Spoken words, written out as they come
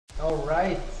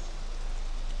Alright.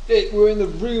 Hey, we're in the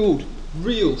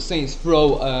real Saints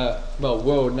Row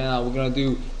world now. We're gonna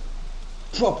do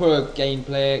proper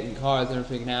gameplay and cars and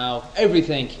everything now.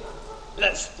 Everything.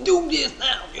 Let's do this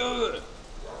now, yeah.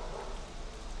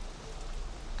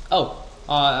 Oh,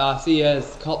 I see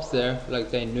there's cops there, like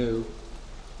they knew.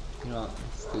 You know what,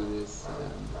 let's do this.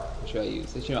 What should I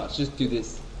use? You know, let's just do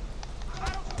this.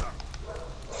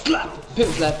 Slap!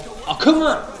 Pimp slap! Oh, come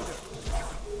on!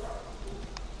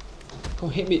 Come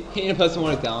hit me, hitting a person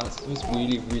when I down. It's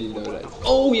really low. Like.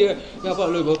 Oh yeah! Yeah, about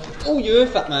a low ball. Oh yeah,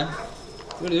 fat man.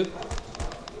 What do you do?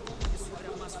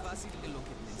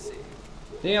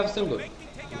 Then you have some good.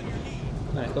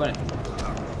 Come on.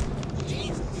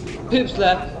 Pimp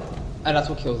slap! And that's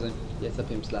what kills him. Yes, a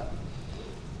pimp slap.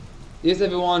 Yes,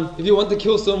 everyone, if you want to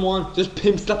kill someone, just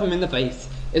pimp slap him in the face.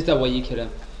 It's that way you kill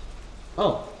him.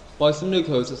 Oh, buy some new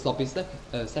clothes for sloppy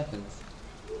seconds.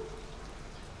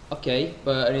 Okay,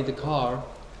 but I need the car.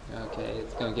 Okay,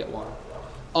 it's gonna get one.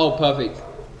 Oh, perfect.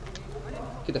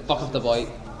 Get the fuck off the bike.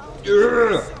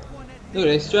 Look at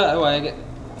this, straight away I get...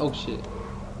 Oh shit.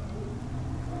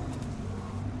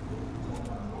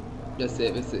 That's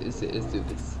it, let's do this.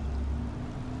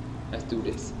 Let's do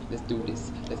this. Let's do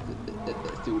this. Let's do this. Let's do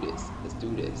this. Let's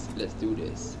do this. Let's do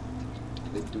this.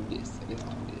 Let's do this. Let's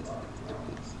do this.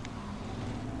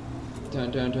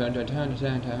 Turn.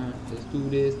 Let's do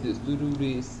this. Let's do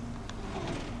this.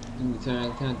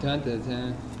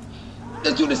 Turn.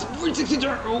 Let's do this. 360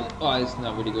 turn. Oh, it's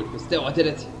not really good, but still, I did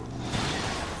it.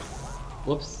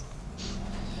 Whoops.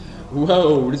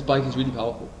 Whoa, this bike is really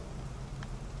powerful.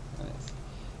 Nice.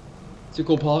 Too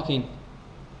cool parking.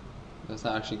 That's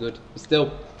not actually good, but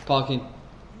still, parking.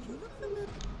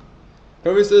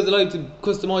 Harry says I like to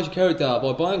customize your character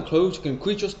by buying clothes you can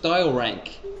increase your style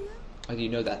rank. How do you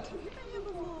know that?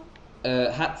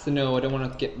 Hats, no, I don't want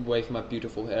to get away from my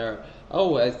beautiful hair.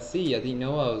 Oh, I see, I didn't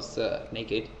know I was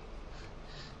naked.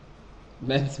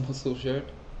 Men's muscle shirt.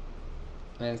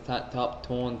 Men's top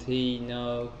torn tee,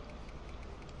 no.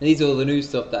 And these are all the new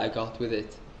stuff that I got with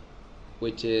it,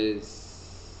 which is...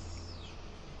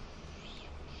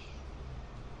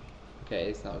 Okay,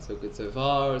 it's not so good so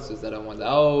far, it's just that I want that.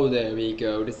 Oh, there we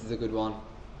go, this is a good one.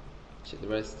 Shit, the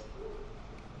rest.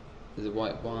 There's a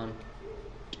white one.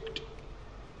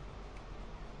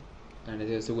 And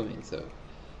there's a women, so.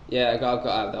 Yeah, I got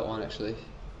to have that one actually.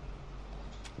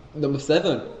 Number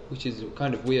 7, which is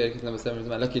kind of weird because number 7 is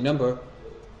my lucky number.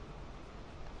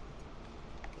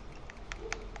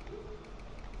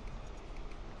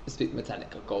 Let's pick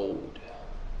Metallica Gold.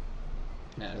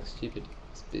 Nah, that's stupid.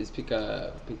 Let's pick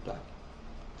black.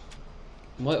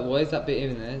 Why is that bit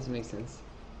even there? Doesn't make sense.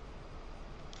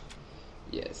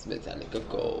 Yes, Metallica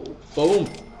Gold. Boom!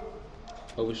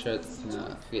 Overshirts.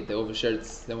 Nah, forget the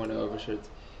overshirts. Don't want no overshirts.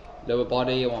 Lower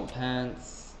body, I want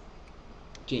pants.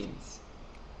 Jeans.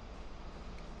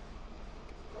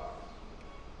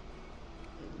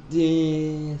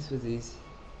 This was these.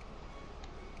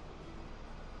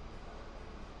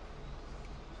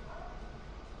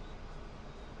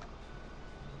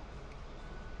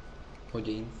 Or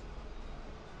jeans.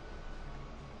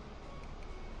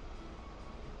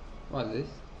 What is this?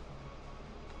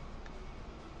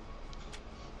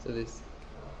 So this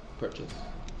purchase.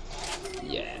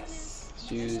 Yes.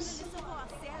 Shoes.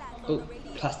 Oh,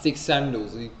 plastic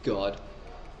sandals. Oh god.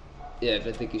 Yeah, if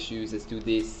I think of shoes, let's do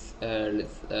this.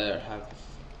 Let's have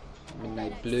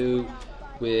midnight blue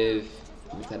with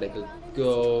metallic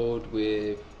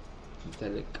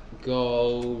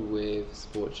gold with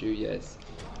sport shoe. Yes.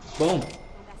 Boom. That's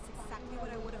exactly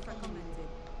what I would have recommended.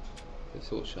 The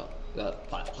sword shot.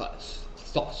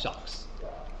 Stock shocks.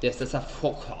 Yes, that's a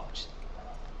fork shot.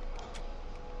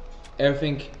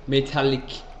 Everything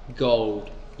metallic gold.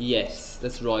 Yes,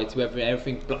 that's right. So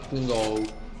everything black and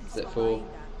gold except for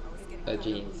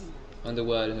jeans.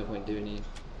 Underwear, there's no point doing it.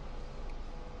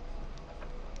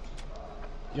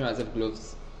 You might have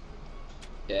gloves.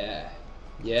 Yeah.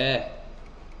 Is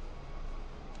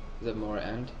there more at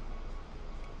end?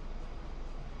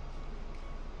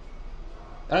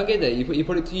 I don't get that. You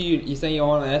put it to you saying you're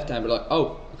on the left hand, but like,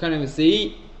 oh, you can't even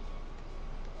see.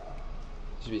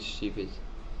 Should be stupid.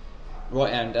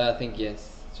 Right hand, I think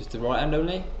yes. Just the right hand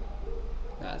only?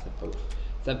 Nah, it's a both.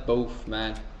 It's a both,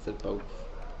 man. It's a both.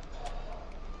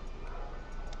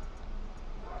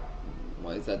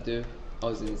 What does that do? Oh,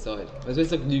 it's inside.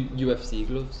 It's like new UFC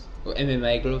gloves or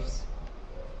MMA gloves.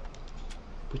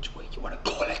 Which way you wanna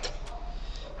call it?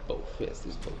 Both. Yes,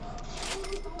 there's both.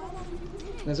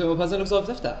 That's what my person looks like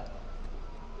after.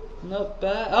 Not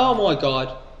bad. Oh my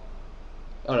god.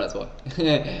 Oh, that's why.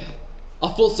 I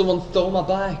thought someone stole my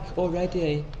bike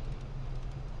already.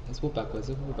 Let's walk backwards.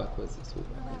 Let's walk backwards. Let's walk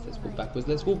backwards. Let's walk backwards.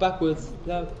 Let's walk backwards.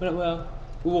 No, we're not well.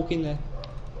 We're walking there.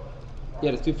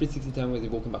 Yeah, let's do 360 turn with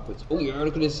walking backwards. Oh yeah,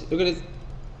 look at this. Look at this.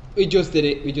 We just did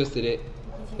it. We just did it.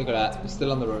 Look at that. We're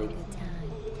still on the road.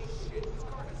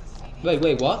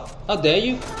 Wait, what? How dare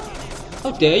you?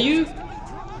 How dare you?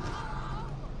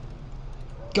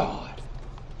 God.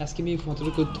 Asking me if I wanted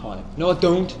a good time. No, I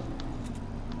don't.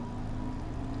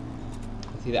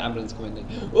 I see the ambulance coming in.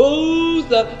 Oh,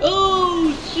 stop.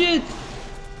 Oh, shit.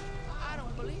 I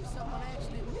don't believe someone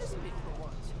actually missed me for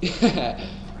once.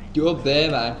 You're up there,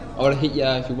 man. I would have hit you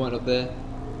if you weren't up there.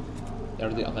 Yeah, I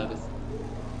did it on purpose.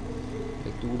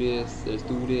 Let's do this. Let's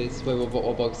do this. Wait,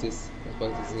 what box is this?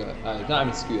 What box is this? It's not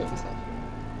having a scooter for stuff.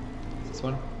 Is this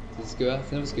one? Is this a scooter?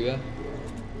 It's another scooter.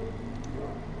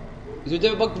 Is there a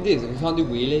different box than this? We can't do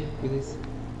wheelie with this.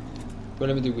 Go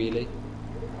let me do wheelie.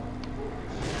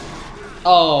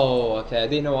 Oh, okay. I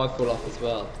didn't know I fall off as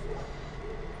well.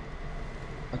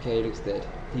 Okay, he looks dead.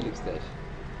 He looks dead.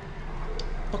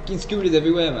 Fucking scooters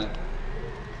everywhere, man.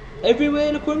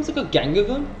 Everywhere, look, there's like a gang of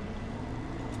them.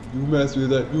 You mess with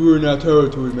that, you're in our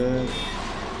territory, man.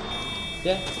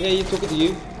 Yeah, you're talking to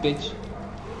you, bitch.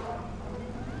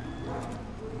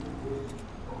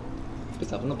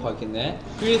 Bitch, I'm not parking there.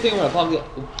 Who do you think I'm gonna park it?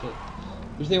 Oh shit.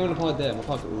 Who do you think I'm gonna park there? I'm gonna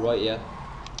park it right here.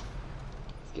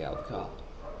 Let's get out of the car.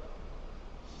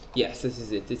 Yes, this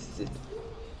is it, this is it.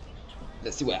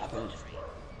 Let's see what happens.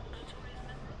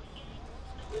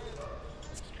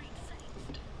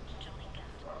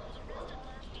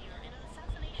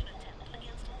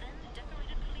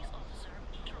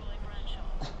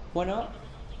 Why not?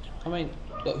 I mean,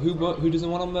 look, who doesn't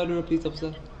want to murder a police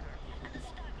officer?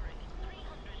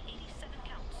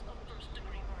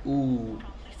 Ooh.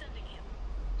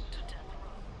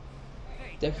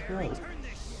 Death row.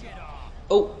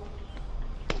 Oh.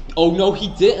 Oh no, he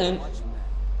didn't.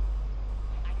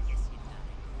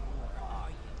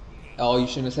 Oh, you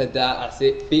shouldn't have said that. That's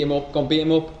it. Beat him up. Go on, beat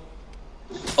him up.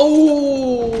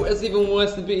 Oh, that's even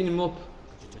worse than beating him up.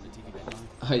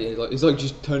 Oh yeah, like, it's like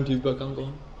just turn TV back on, go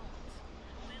on.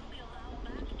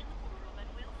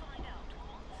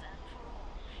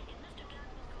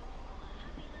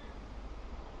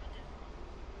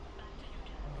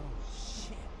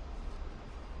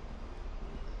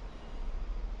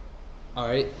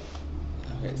 Alright.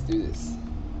 Okay, let's do this.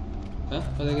 Huh?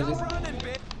 How do I get this?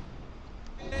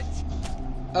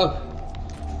 Oh!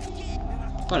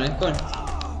 Go on then, go on.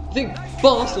 You think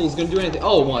Barstool's gonna do anything?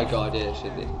 Oh my god, yeah,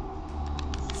 shit did.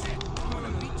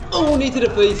 Oh, knee to the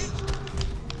face!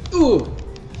 Ooh!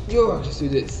 Yo, just do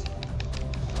this.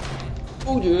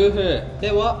 Oh, yeah.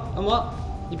 Yeah, what? And what?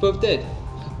 You both dead?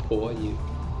 Poor you.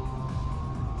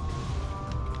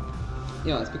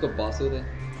 Yeah, let's pick up Barstool there.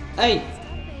 Hey!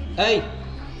 Hey!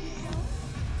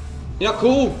 You're not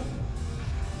cool!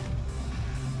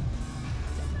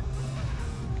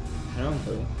 I know where I'm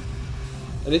going.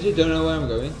 I literally don't know where I'm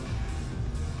going.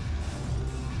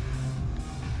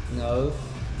 No.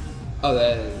 Oh,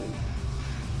 there it is.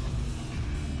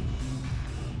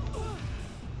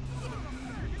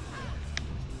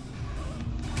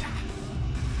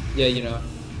 Yeah, you know.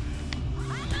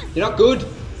 You're not good!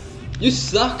 You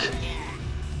suck!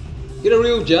 Get a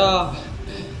real job!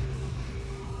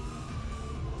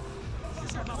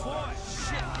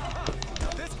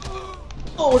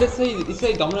 Oh, they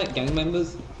say dominate gang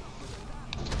members.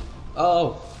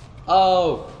 Oh.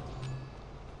 Oh.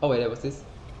 Oh wait, what's this?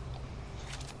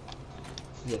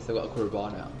 Yes, I got a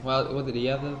crowbar now. Well, what did he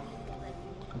have though?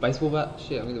 A baseball bat?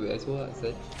 Shit, I'm gonna do a baseball bat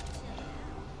instead.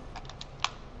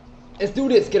 Let's do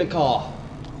this, get a car.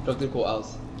 Drop to the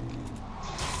courthouse.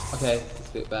 Okay, it's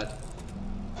a bit bad.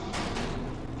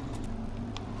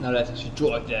 Now let's actually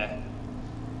drive there.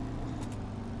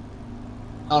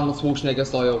 Arnold Schwarzenegger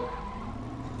style.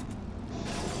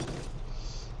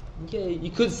 Yeah, you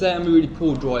could say I'm a really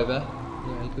poor driver.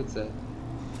 Yeah, you could say.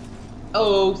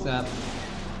 Oh, Sam.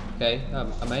 Okay,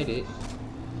 I made it.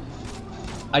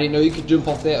 I didn't know you could jump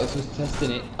off there, I was just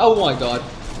testing it. Oh my god.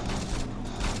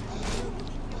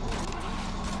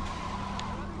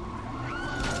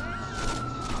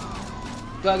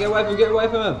 Go on, get away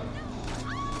from him.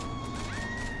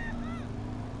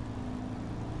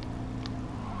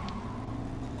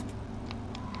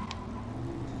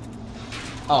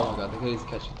 Oh my god, he's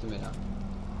catching to me now.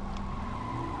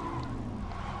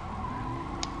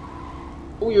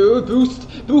 Oh yeah,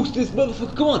 boost this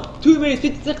motherfucker, come on! 2 minutes,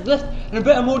 50 seconds left, and I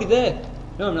bet I'm already there.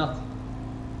 No, I'm not.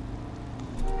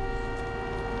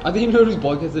 I didn't know this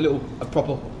bike has a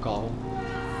proper car horn.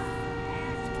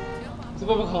 It's a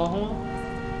proper car horn.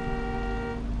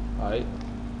 Alright,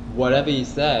 whatever you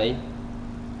say.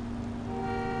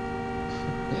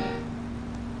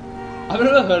 I've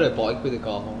never heard a bike with a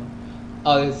car horn.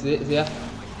 Oh, this is it, yeah.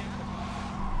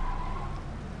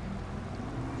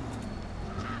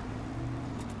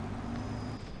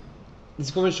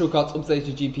 Discovering shortcuts, update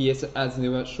your GPS, adds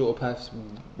newer, shorter paths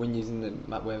when using the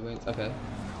map waypoints. Okay.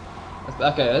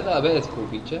 Okay, I bet that's a cool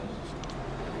feature.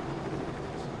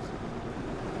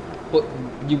 But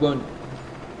you won't.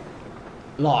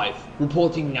 Live,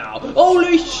 reporting now.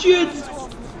 Holy shit!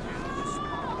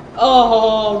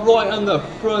 Oh, right on the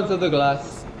front of the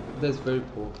glass. That's very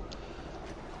poor.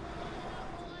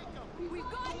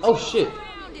 Oh shit.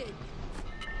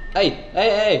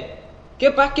 Hey.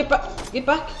 Get back.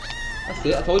 That's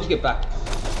it, I told you to get back.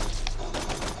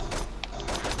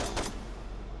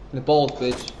 The balls,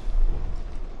 bitch.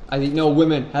 I didn't know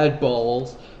women had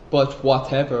balls, but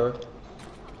whatever.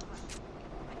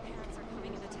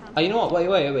 Oh, you know what?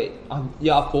 Wait.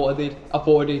 Yeah, I thought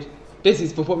I did. This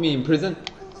is for putting me in prison.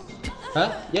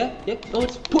 Huh? Yeah. No,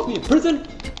 it's put me in prison.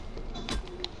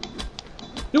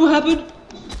 You know what happened?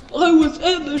 I was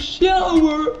in the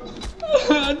shower.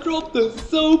 I dropped the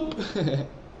soap.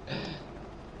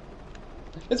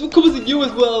 It's what comes to you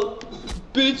as well,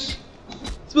 bitch.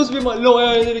 It's supposed to be my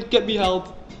lawyer and then get me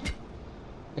help.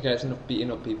 Okay, that's enough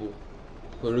beating up people.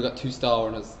 We already got 2 star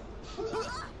on us.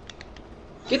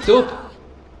 Get up.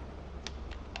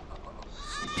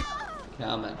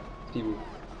 Nah, man. People.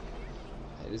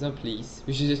 Hey, there's no police.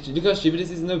 We should just look how stupid this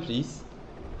is. No police.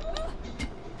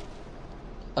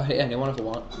 I hit anyone if I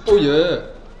want. Oh yeah.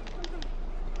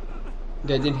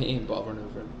 Okay, I didn't hit him, but I'll run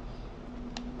over him.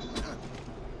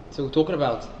 So we're talking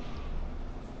about.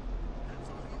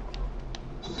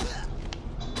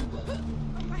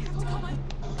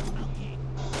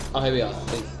 Oh, here we are.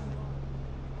 Please.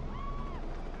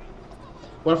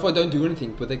 What if I don't do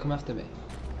anything, but they come after me?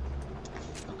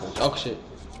 Oh gosh. Oh shit.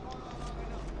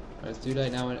 Right, it's too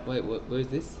late now. Wait, where is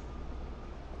this?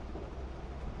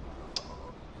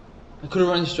 I could have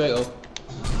run straight up.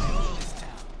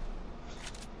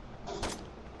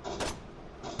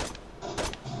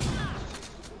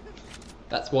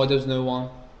 That's why there's no one.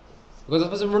 Because I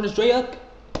wasn't running straight up.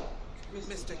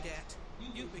 Mr. GAT,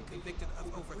 you've been convicted of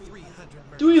over 300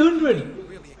 murders. 300! You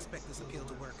really expect this appeal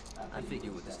to work? I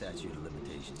figure with the statute of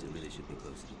limitations, it really should be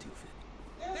closer to 250.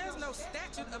 There's no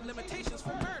statute of limitations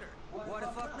for murder. Why the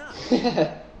fuck not?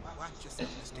 Watch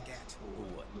yourself, Mr. GAT. Or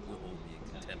what? You'll hold me in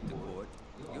contempt of court?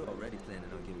 You're already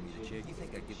planning on giving me the chair. You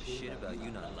think I give a shit about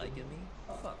you not liking me?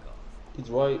 Fuck off. He's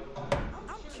right.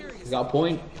 I'm curious. He's got a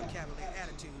point. Your cavalier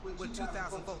attitude when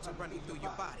 2,000 volts are running through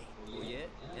your body. Oh yeah?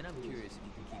 And I'm curious if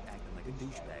you can keep acting like a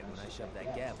douchebag when I shove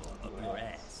that gavel up your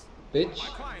ass. Bitch. My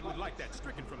client would like that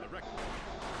stricken from the record.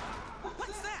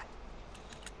 What's that?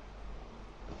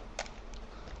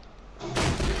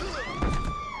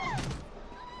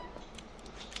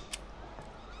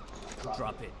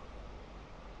 Drop it.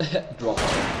 Drop.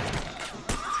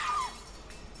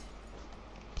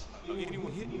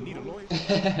 Anyone hit? You need a lawyer?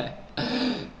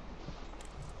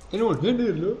 Anyone hit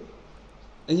it, look?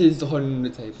 And he's holding the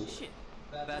table. Shit.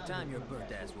 About time your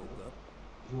burnt ass woke up.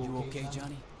 You okay,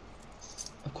 Johnny?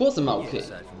 Of course I'm Yeah, okay.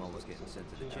 aside from almost getting sent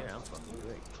to the chair, I'm fucking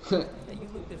great. Hey, you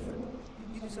look different.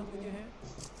 You do something with your hair?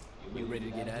 You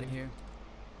ready to get out of here?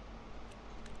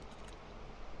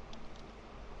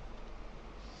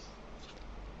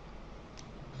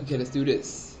 Okay, let's do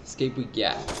this. Escape with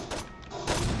GAT.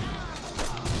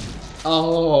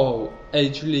 Oh,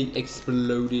 actually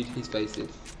exploded his face.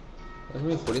 How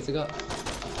many bullets I got?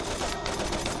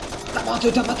 Tap on two.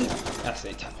 That's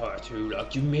it, tap her too,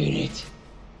 like you mean it.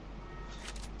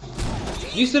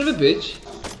 You son of a bitch.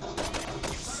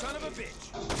 Son of a bitch.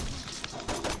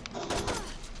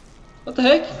 What the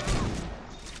heck?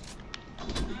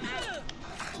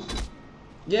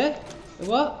 Yeah?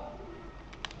 What?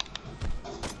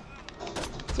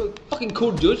 So fucking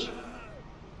cool judge.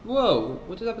 Whoa,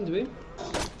 what just happened to him?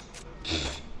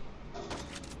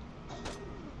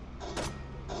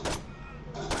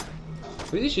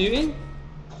 Who is he shooting?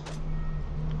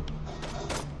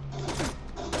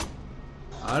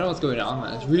 I don't know what's going on,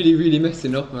 man. It's really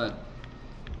messing up, man.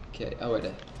 Okay, oh wait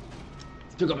there.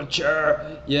 Let's pick up a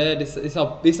chair. Yeah, this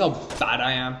how bad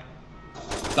I am.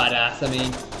 Badass, I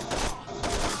mean.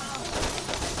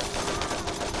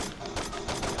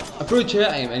 I threw a chair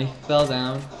at him and he fell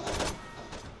down.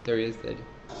 There he is, dead.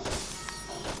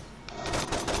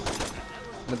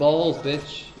 The balls,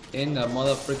 bitch. In the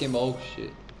mother freaking ball.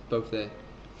 Shit. Both there.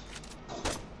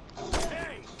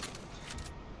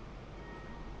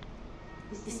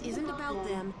 This isn't about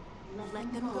them.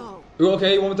 Let them go.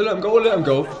 Okay, you want me to let him go? Let him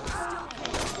go.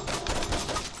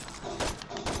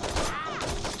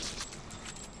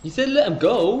 You said let him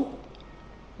go?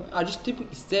 I just did what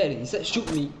you said. You said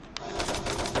shoot me.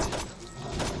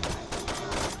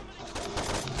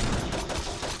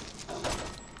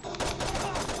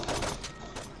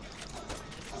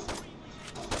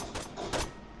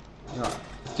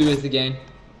 Do this again.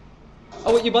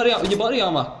 Oh, wait, your body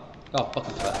armor. Oh,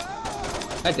 fucking crap.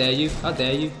 How dare you? How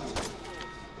dare you?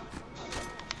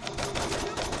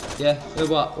 Yeah,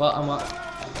 what am I?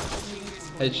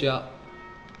 Headshot.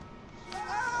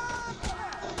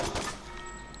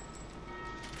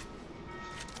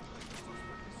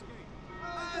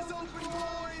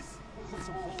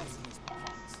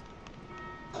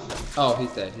 Oh,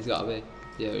 he's dead. He's gotta be.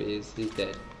 Yeah, he is. He's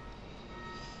dead.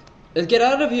 Let's get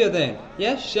out of here then.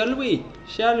 Yeah, shall we?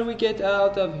 Shall we get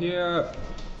out of here?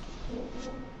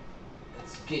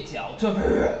 Let's get out of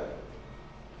here.